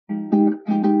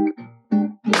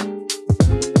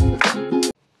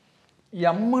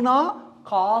mனா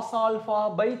cos alpha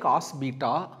by cos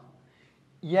beta,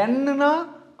 nனா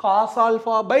cos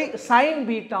alpha by sin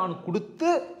beta னு கொடுத்து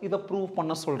இதை prove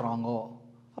பண்ண சொல்றாங்க.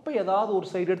 அப்போ ஏதாவது ஒரு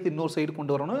சைடு எடுத்து இன்னொரு சைடு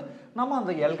கொண்டு வரணும். நம்ம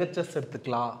அந்த LHS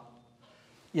எடுத்துக்கலாம்.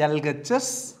 LHS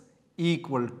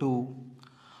equal to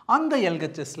அந்த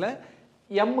LHSல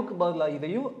mக்கு பதிலாக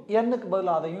இதையும் nக்கு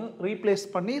பதிலாக அதையும் ரீப்ளேஸ்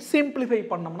பண்ணி சிம்பிளிஃபை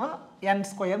பண்ணோம்னா n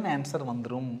ஸ்கொயர்னு ஆன்சர்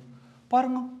வந்துடும்.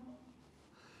 பாருங்க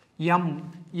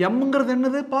mங்கிறது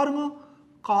என்னது பாருங்க,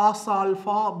 cos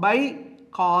alpha by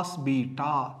cos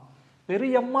beta.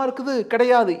 வெறும் m இருக்குது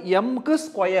கிடையாது, mக்கு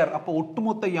ஸ்கொயர், அப்போ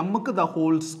ஒட்டுமொத்த mக்கு the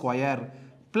whole ஸ்கொயர்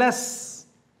பிளஸ்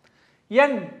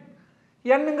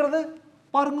nங்கிறது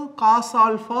பாருங்க cos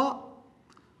alpha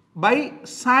by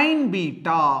sin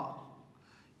beta.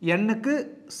 nக்கு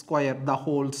square the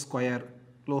whole square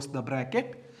close the bracket,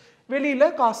 வெளியில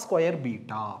cos square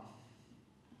beta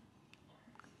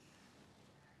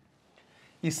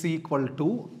is equal to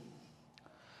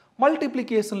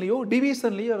மல்டிப்ளிகேஷன்லயோ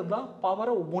டிவிஷன்லயோ இருந்தா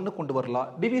பவரை ஒவ்வொன்று கொண்டு வரலாம்.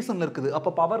 டிவிஷன்ல இருக்குது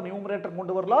அப்போ பவர் நியூமரேட்டர்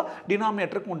கொண்டு வரலாம்,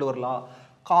 டினாமினேட்டர் கொண்டு வரலாம்.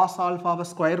 cos ஆல்ஃபாவை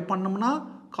ஸ்கொயர் பண்ணோம்னா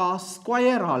cos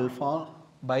square alpha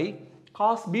by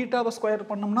cos பீட்டாவை square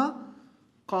பண்ணோம்னா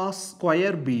cos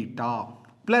ஸ்கொயர் பீட்டா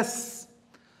பிளஸ்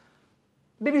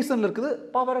டிவிஷன்ல இருக்குது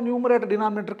பவரை நியூமரேட்டர்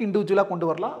டினாமினேட்டருக்கு இண்டிவிஜுவலாக கொண்டு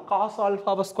வரலாம். cos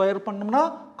ஆல்ஃபாவை ஸ்கொயர் பண்ணோம்னா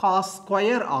cos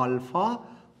ஸ்கொயர் ஆல்ஃபா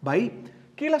பை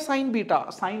கீழே sin பீட்டா,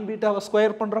 sin பீட்டாவை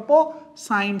ஸ்கொயர் பண்ணுறப்போ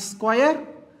sin ஸ்கொயர்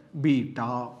பீட்டா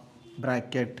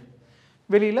பிராக்கெட்,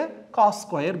 வெளியில் cos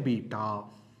ஸ்கொயர் பீட்டா.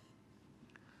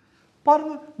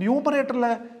 பாருங்க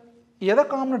நியூமரேட்டரில் எதை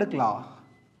காமன் எடுக்கலாம்,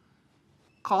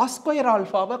 cos ஸ்கொயர்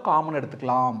ஆல்ஃபாவை காமன்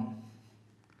எடுத்துக்கலாம்.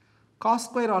 cos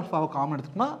ஸ்கொயர் ஆல்ஃபாவை காமன்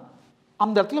எடுத்துக்கோன்னா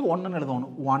அந்த இடத்துல 1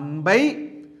 எழுதணும். 1 by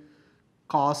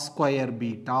cos square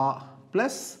beta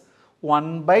plus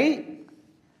 1 by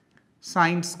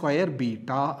sin square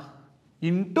beta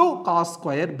into cos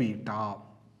square beta.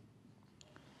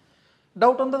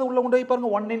 Doubt வந்தது உள்ள கொண்டு போய் பாருங்க.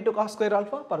 1 into cos ஸ்கொயர்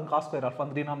ஆல்ஃபா பாருங்க, cos ஸ்கொயர் ஆல்ஃபா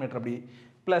அந்த டினாமினேட்டர் அப்படியே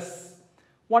plus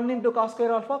 1 into cos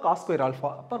square alpha cos square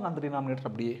alpha பாருங்க அந்த டினாமினேட்டர்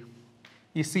அப்படியே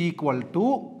is equal to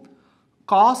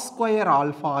cos square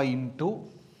alpha into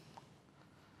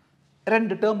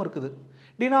ரெண்டு டேர்ம் இருக்குது.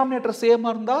 டினாமினேட்டர்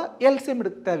சேமாக இருந்தால் எல்சிஎம்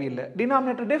எடுக்க தேவையில்லை.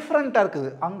 டினாமினேட்டர் டிஃப்ரெண்ட்டாக இருக்குது,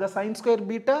 அங்கே sin ஸ்கொயர்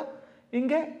பீட்டா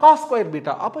இங்கே cos ஸ்கொயர்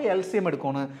பீட்டா, அப்போ எல்சிஎம்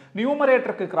எடுக்கணும்.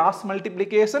 நியூமரேட்டருக்கு cross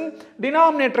multiplication,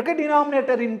 டினாமினேட்டருக்கு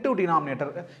denominator into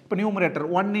denominator. இப்போ numerator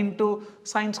 1 into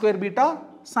sin square beta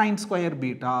sin square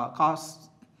beta cos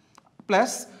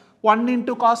plus 1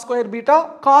 into cos square beta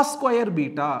cos square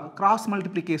beta cross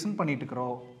multiplication பண்ணிட்டு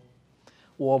இருக்கிறோம்.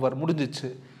 Over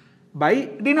முடிஞ்சிச்சு. by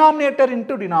denominator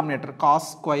into denominator cos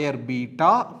square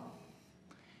beta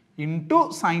into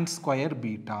sin square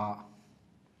beta,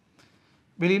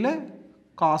 வெளியில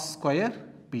cos square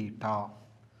beta.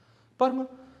 பாருங்க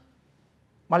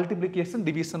multiplication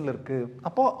டிவிஷன்ல இருக்கு,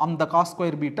 அப்போ அந்த cos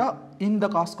square beta இந்த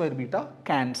cos square beta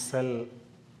cancel.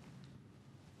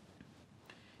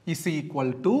 is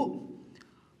equal to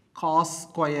cos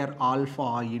square alpha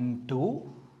into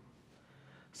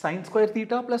sin square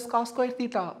theta plus cos square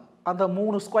theta. அந்த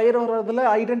மூணு square வர்றதுல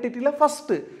ஐடென்டிட்டியில்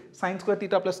first sin square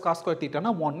theta plus cos square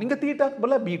தீட்டானா 1, நீங்கள் தீட்டாக்கு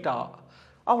பதிலாக பீட்டா,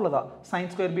 அவ்வளோதான். sin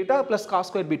square beta plus cos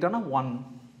square பீட்டானா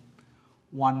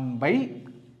 1 by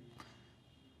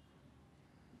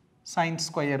sin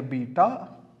square beta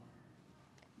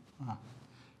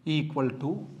equal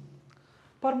to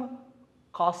பாருங்க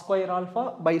cos square alpha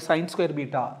by sin square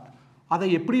beta. அதை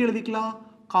எப்படி எழுதிக்கலாம்,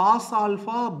 cos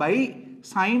alpha by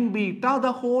sin beta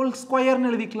the whole ஸ்கொயர்னு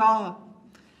எழுதிக்கலாம்.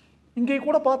 இங்கே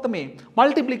கூட பார்த்தோமே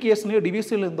மல்டிப்ளிகேஷன்லையோ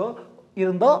டிவிஷன்ல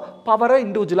இருந்தோ பவரை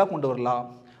இண்டிவிஜுவலாக கொண்டு வரலாம்.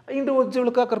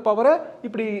 இண்டிவிஜுவலுக்கு ஆக்கிற பவரை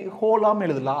இப்படி ஹோலாக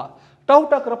எழுதலாம்.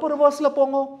 டவுட் ஆக்கிறப்போ ரிவர்ஸில்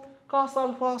போங்க. காஸ்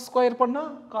ஆல்ஃபா ஸ்கொயர்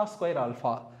பண்ணால் cos square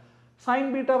alpha,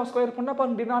 sign பீட்டாவை square பண்ணால்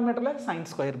பாருங்க டினாமினேட்டரில் sine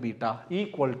square beta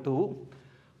equal to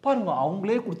பாருங்க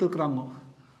அவங்களே கொடுத்துருக்குறாங்க.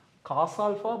 காஸ்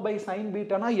ஆல்ஃபா பை சைன்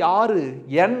பீட்டானா யாரு,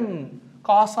 என்.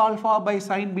 காஸ் ஆல்ஃபா பை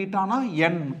சைன் பீட்டானா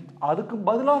என், அதுக்கு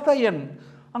பதிலாக தான் என்.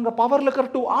 அங்கே பவரில் இருக்கிற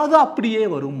 2 அது அப்படியே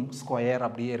வரும், ஸ்கொயர்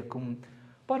அப்படியே இருக்கும்.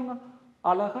 பாருங்க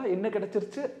அழகா என்ன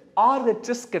கிடைச்சிருச்சு,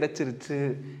 RHS கிடைச்சிருச்சு.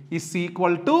 Is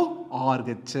equal to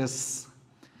RHS,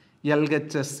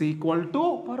 LHS equal to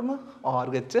பாருங்க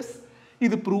RHS.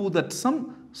 இது prove that some.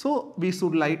 So we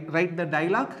should right the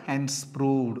dialogue hence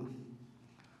proved.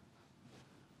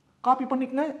 Copy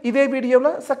பண்ணிக்கங்க. இதே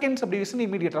வீடியோவில் செகண்ட் சப்டிவிஷன்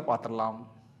இமீடியட்டாக பார்த்துடலாம்.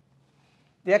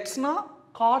 எக்ஸ்னா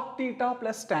God theta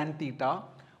plus tan theta,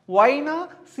 ஒய்னா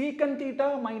சீக்கன் தீட்டா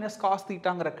மைனஸ் காஸ்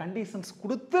தீட்டாங்கிற கண்டிஷன்ஸ்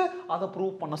கொடுத்து அதை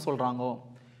ப்ரூவ் பண்ண சொல்கிறாங்க.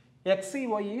 எக்ஸி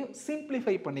ஒய்யையும்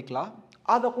சிம்பிளிஃபை பண்ணிக்கலாம்.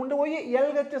 அதை கொண்டு போய்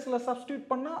எல்ஹெச்எஸ்ல சப்ஸ்டியூட்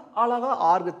பண்ணால் அழகாக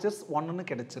RHS 1ன்னு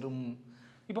கிடைச்சிரும்.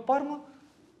 இப்போ பாருங்க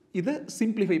இதை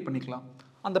சிம்பிளிஃபை பண்ணிக்கலாம்.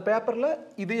 அந்த பேப்பரில்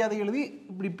இதே அதை எழுதி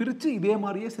இப்படி பிரித்து இதே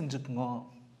மாதிரியே செஞ்சுக்குங்க.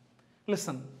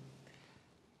 லிசன்,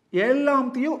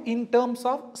 எல்லாத்தையும் in terms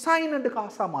of sine and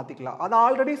காசாக மாற்றிக்கலாம். அது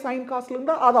ஆல்ரெடி சைன் காஸ்ல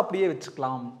இருந்தால் அதை அப்படியே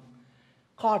வச்சுக்கலாம்.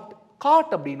 காட்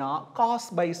காட் அப்படின்னா cos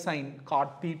by sign.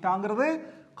 God தீட்டாங்கிறது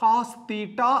cos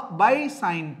theta by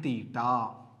sine theta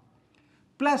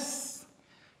plus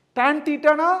tan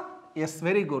தீட்டானா yes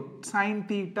very good sine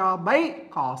theta by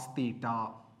cos theta.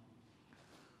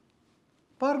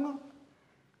 பாருங்க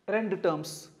ரெண்டு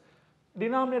டேர்ம்ஸ்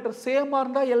டினாமினேட்டர் சேமாக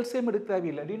இருந்தால் எல்சிஎம் எடுக்க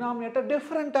தேவையில்லை. டினாமினேட்டர்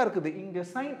டிஃப்ரெண்ட்டாக இருக்குது, இங்கே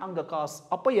சைன் அங்கே காஸ்,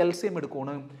 அப்போ எல்சிஎம்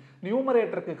எடுக்கணும்.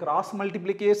 நியூமரேட்டருக்கு cross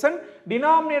multiplication,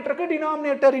 டினாமினேட்டருக்கு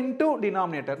denominator into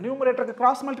denominator. நியூமரேட்டருக்கு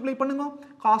cross multiply பண்ணுங்க,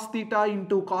 cos theta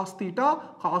into cos theta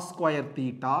cos square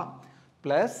theta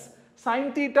plus sin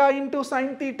theta into sin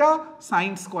theta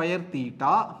sin square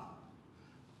theta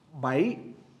by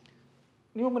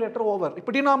numerator over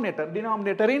இப்போ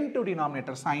denominator into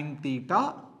denominator sin theta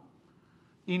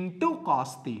into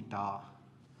cos theta.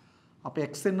 அப்போ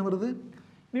x என்ன வருது?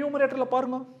 நியூமரேட்டர்ல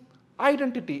பாருங்க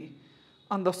identity,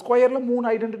 அந்த ஸ்கொயர்ல மூணு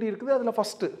identity இருக்குது. அதில்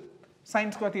first sin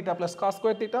square theta plus cos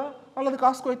square theta அல்லது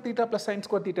cos square theta plus sin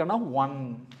square theta னா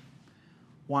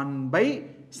 1 by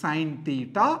sin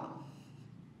theta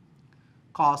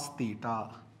cos theta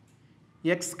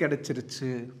x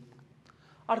கிடைச்சிருச்சு.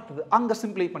 அடுத்தது அங்க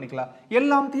சிம்பிளை பண்ணிக்கலாம்.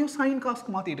 எல்லாத்தையும் sin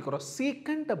cosக்கு மாத்தி எடுக்கிறோம்.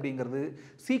 secant அப்படிங்கிறது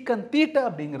secant theta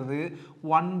அப்படிங்கிறது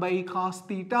 1 by cos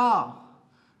theta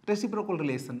reciprocal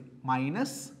relation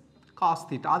minus cos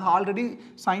theta. அது ஆல்ரெடி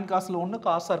sin cosல ஒன்று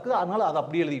காசா இருக்குது, அதனால அதை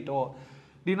அப்படியே எழுதிட்டோம்.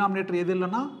 டினாமினேட்டர் எது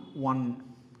இல்லைன்னா 1.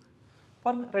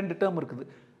 பாருங்க ரெண்டு டேர்ம் இருக்குது,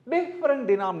 டிஃபரெண்ட்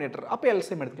டினாமினேட்டர். அப்போ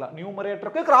எல்சிஎம் எடுத்துக்கலாம்.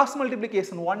 நியூமரேட்டருக்கு கிராஸ்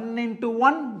மல்டிப்ளிகேஷன் 1 into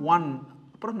 1 1,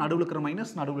 அப்புறம் நடுவில் இருக்கிற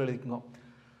மைனஸ் நடுவில் எழுதிக்கோங்க.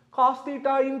 cos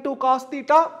theta into cos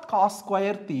theta cos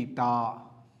square theta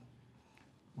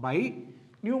by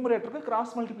நியூமரேட்டருக்கு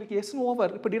cross multiplication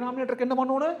over. இப்போ டினாமினேட்டருக்கு என்ன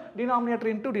பண்ணணும்?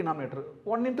 Denominator into denominator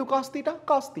 1 into cos theta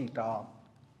cos theta.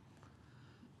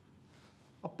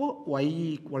 அப்போ y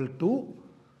equal to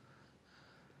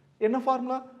என்ன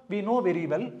formula? we know very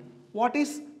well. What is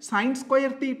sin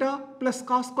square theta plus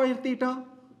cos square theta?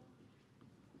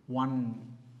 1.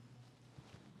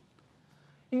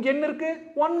 இங்க என்ன இருக்கு?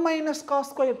 1 minus cos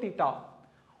square theta.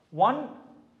 1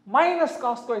 minus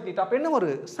cos square theta. அப்ப என்ன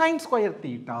வரும்? sin square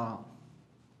theta.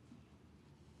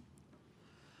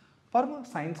 பாருங்க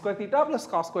sin square theta plus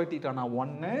cos square theta னா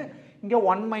 1. இங்க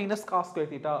 1 minus cos square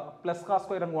theta plus cos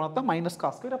square அங்க வந்தா minus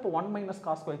cos square. அப்ப 1 minus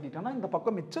cos square theta னா இந்த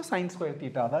பக்கம் மிச்ச sin square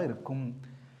theta தான் இருக்கும்.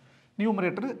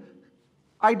 நியூமரேட்டர்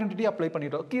ஐடென்டிட்டி அப்ளை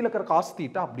பண்ணிட்டோம். கீழே இருக்கிற காஸ்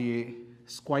தீட்டா அப்படியே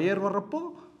ஸ்கொயர் வர்றப்போ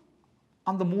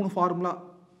அந்த மூணு ஃபார்முலா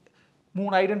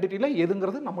மூணு ஐடென்டிட்டியில்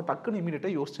எதுங்கிறது நம்ம டக்குன்னு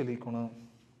இமீடியட்டாக யோசிச்சு எழுதிக்கணும்.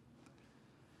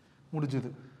 முடிஞ்சது.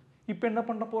 இப்போ என்ன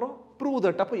பண்ண போகிறோம்? Prove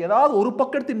that. அப்போ ஏதாவது ஒரு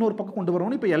பக்கம் எடுத்து இன்னொரு பக்கம் கொண்டு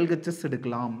வரணும். இப்போ எல்ஹெச்எஸ்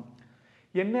எடுக்கலாம்.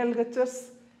 என்ன LHS?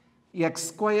 X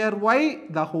square Y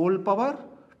the whole power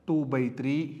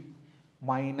 2/3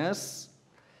 minus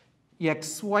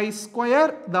X Y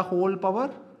square the whole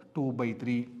power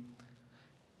 2/3.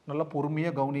 நல்லா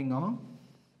பொறுமையாக கவனிங்க.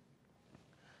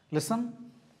 லிசன்,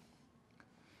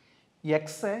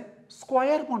 எக்ஸை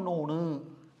ஸ்கொயர் பண்ணணும்.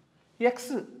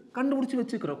 எக்ஸ் கண்டுபிடிச்சி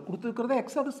வச்சுக்கிறோம், கொடுத்துருக்கிறத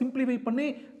எக்ஸ் அதை சிம்பிளிஃபை பண்ணி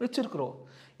வச்சுருக்கிறோம்.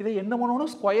 இதை என்ன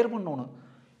பண்ணணும்? ஸ்கொயர் பண்ணணும்.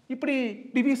 இப்படி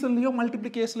டிவிஷன்லேயோ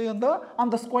மல்டிப்ளிகேஷன்லேயோ இருந்தால்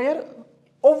அந்த ஸ்கொயர்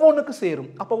ஒவ்வொன்றுக்கு சேரும்.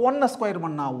 அப்போ 1 ஸ்கொயர்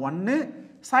பண்ணால் 1,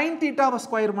 சைன் தீட்டாவை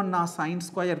ஸ்கொயர் பண்ணால் சைன்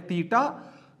ஸ்கொயர் தீட்டா,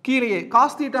 கீழே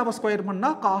காஸ் தீட்டாவை ஸ்கொயர்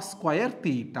பண்ணால் காஸ் ஸ்கொயர்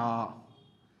தீட்டா.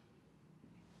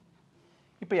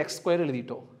 இப்போ எக்ஸ் ஸ்கொயர்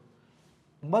எழுதிட்டோம்.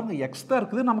 பாருங்க எக்ஸ் தான்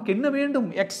இருக்குது, நமக்கு என்ன வேண்டும்?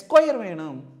 எக்ஸ் ஸ்கொயர்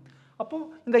வேணும். அப்போ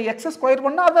இந்த எக்ஸ் ஸ்கொயர்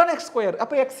பண்ணால் அதான எக்ஸ் ஸ்கொயர்.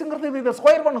 அப்போ எக்ஸுங்கிறது இதை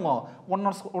ஸ்கொயர் பண்ணுங்க.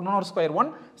 1 square 1,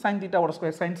 sign தீட்டாவோட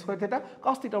square sine square theta,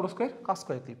 cos தீட்டாவோட square cos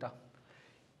square theta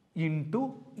into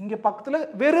இங்கே பக்கத்தில்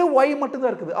வெறும் ஒய்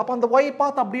மட்டும்தான் இருக்குது. அப்போ அந்த ஒய்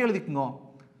பார்த்து அப்படியே எழுதிக்குங்க.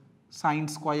 Sine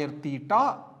square theta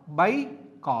by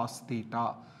cos theta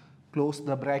close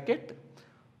the bracket,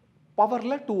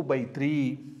 பவரில் 2/3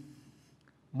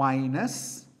 மைனஸ்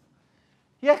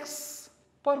எக்ஸ்.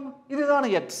 பாருங்க இதுதான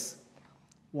X.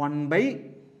 1 by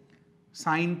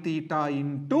sin theta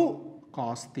into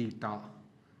cos theta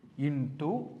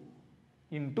into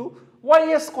y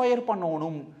square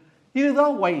பண்ணணும்.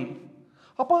 இதுதான் y.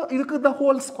 அப்போ இதுக்கு the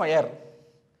whole square.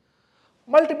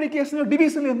 Multiplication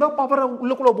division இருந்தால் பவரை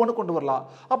உள்ளுக்குள்ள ஒன்று கொண்டு வரலாம்.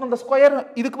 அப்போ இந்த ஸ்கொயர்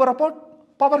இதுக்கு வரப்போ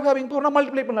பவர் ஹேவிங் போனால்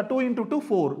மல்டிப்ளை பண்ணலாம். 2 into 2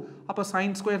 4. அப்போ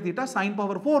sine square theta sine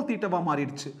power 4 தீட்டாவாக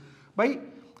மாறிடுச்சு. பை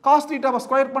காஸ் தீட்டாவை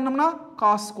ஸ்கொயர் பண்ணோம்னா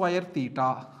காஸ் ஸ்கொயர் தீட்டா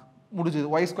முடிஞ்சுது.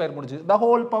 y ஸ்கொயர் முடிஞ்சுது. The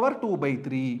whole power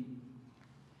 2/3.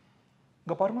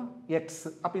 இங்கே பாருங்க எக்ஸ்.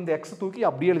 அப்போ இந்த எக்ஸ் தூக்கி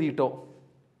அப்படியே எழுதிட்டோம்.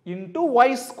 Into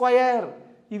Y square.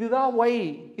 இதுதான் y.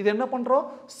 இது என்ன பண்றோம்?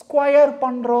 ஸ்கொயர்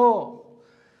பண்றோம்.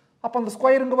 அப்ப அந்த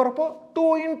ஸ்கொயர் இங்க வரப்போ 2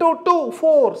 into 2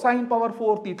 4 sin power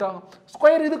 4 theta.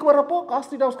 Square இதுக்கு வரப்போ cos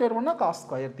theta ஸ்கொயர் பண்ணா cos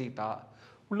ஸ்கொயர் theta.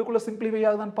 உள்ளுக்குள்ள சிம்பிளிஃபை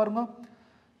ஆகுதான்னு பாருங்க.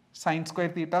 sin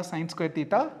square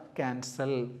theta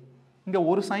cancel. இங்க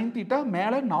ஒரு sin theta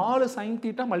மேல 4 sin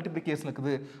theta மல்டிப்ளிகேஷன்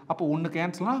இருக்குது. அப்போ 1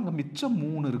 கேன்சல்னா அங்க மிச்சம்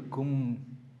 3 இருக்கும்.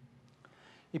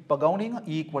 இப்ப கவுனிங்க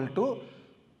ஈக்குவல் டு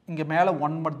இங்க மேல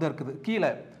 1 மட்டும் இருக்குது.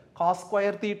 கீழே cos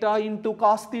square theta into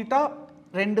cos theta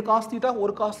 2 cos theta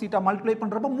 1 cos theta multiply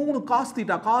பண்றப்ப 3 cos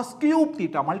theta cos cube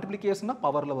theta multiplication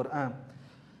பவர்ல வரும்.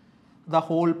 the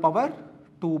whole power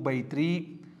 2/3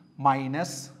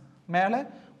 minus மேல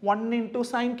 1 into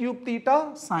sin cube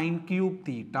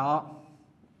theta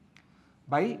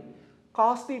by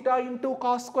cos theta into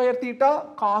cos square theta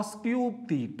cos cube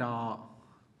theta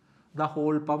the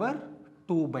whole power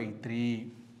 2/3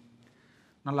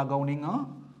 நல்லா கவனிங்க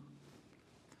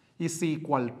is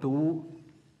equal to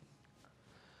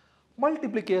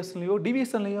மல்டிப்ளிகேஷன்லையோ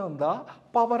டிவிஷன்லையோ இருந்தால்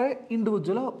பவரை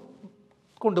இண்டிவிஜுவலாக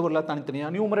கொண்டு வரலாம்,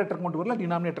 தனித்தனியாக நியூமரேட்டர் கொண்டு வரலாம்,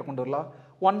 டினாமினேட்டர் கொண்டு வரலாம்.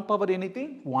 1 பவர்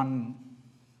எனிதிங் 1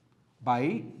 பை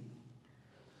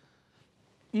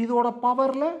இதோட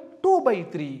பவரில்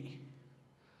 2/3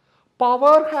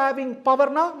 பவர் ஹேவிங்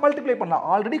பவர்னா மல்டிப்ளை பண்ணலாம்.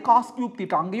 ஆல்ரெடி காஸ் கியூப்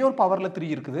தீட்டா அங்கேயே ஒரு பவரில்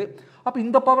 3 இருக்குது. அப்போ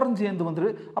இந்த பவர் சேர்ந்து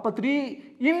வந்துரு. அப்போ 3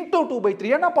 into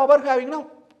 2/3 ஏன்னா பவர் ஹேவிங்னா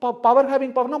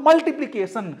பவர்னா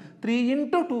மல்டிப்ளிகேஷன் 3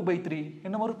 into 2/3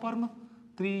 என்ன வரும் பாருங்க.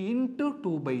 3 into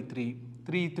 2/3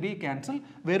 3 கேன்சல்,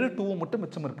 வெறும் 2 மட்டும்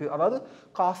மிச்சம் இருக்கு. அதாவது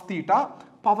cos theta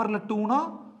பவர்ல 2னா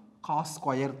cos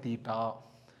square theta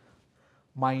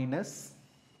minus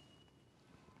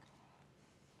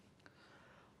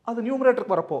அது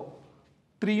நியூமரேட்டருக்கு வரப்போ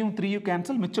 3யும் 3யும்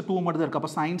கேன்சல், மிச்சம் 2 மட்டும் இருக்கு.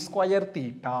 அப்போ சைன் ஸ்கொயர்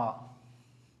தீட்டா.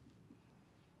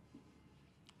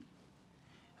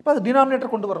 இப்போ அது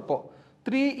டினாமினேட்டர் கொண்டு வரப்போ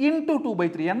 3 into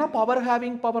 2/3 ஏன்னா பவர்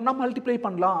ஹேவிங் பவர்னா மல்டிப்ளை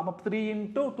பண்ணலாம். அப்போ 3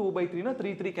 into 2/3னா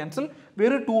 3 கேன்சல்,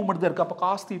 வெறும் 2 மட்டும் இருக்கு. அப்போ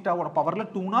காஸ் தீட்டாவோட பவர்ல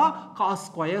 2னா காஸ்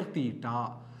ஸ்கொயர் தீட்டா.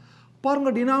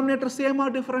 பாருங்க டினாமினேட்டர் சேமா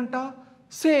டிஃபரெண்டா?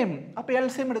 சேம். அப்போ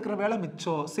எல்சிஎம் எடுக்கிற வேலை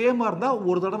மிச்சம். சேமா இருந்தா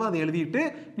ஒரு தடவை அதை எழுதிட்டு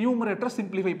நியூமரேட்டர்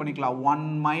சிம்பிளிஃபை பண்ணிக்கலாம். 1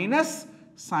 minus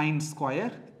sin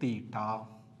square theta.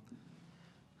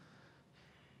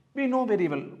 We know very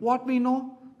well. What we know?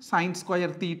 Sin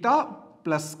square theta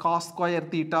plus cos square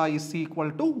theta is equal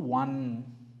to 1.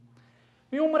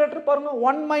 Numerator பாருங்க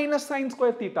 1 minus sin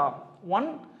square theta 1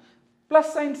 plus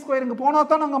sin square இங்க போனா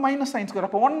தான் நாங்க minus sin square.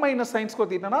 அப்ப 1 minus sin square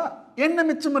theta னா என்ன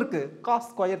மிச்சம் இருக்கு? cos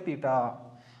square theta.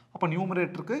 அப்ப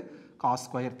நியூமரேட்டருக்கு cos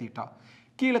square theta.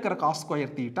 கீழ இருக்கிற cos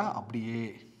square theta அப்படியே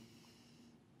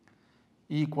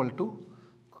equal to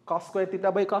cos square theta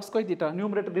by cos square theta.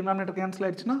 Numerator denominator cancel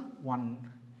ஆயிடுச்சுனா 1.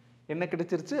 என்ன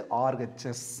கிடைச்சிருச்சு?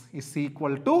 RHS is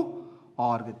equal to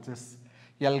RHS.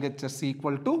 LHS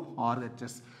equal to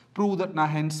RHS. Prove that na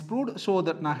hence proved, show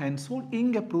that na hence proved.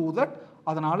 இங்க prove that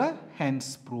அதனால hence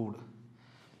proved.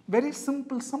 Very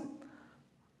simple sum.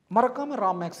 மறக்காம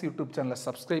ராமேக்ஸ் YouTube சேனலை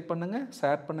subscribe பண்ணுங்க,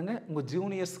 share பண்ணுங்க, உங்க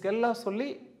ஜூனியர்ஸ்க்கு எல்லாம் சொல்லி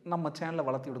நம்ம சேனலை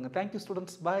வளர்த்தி விடுங்க. Thank you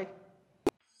students. Bye.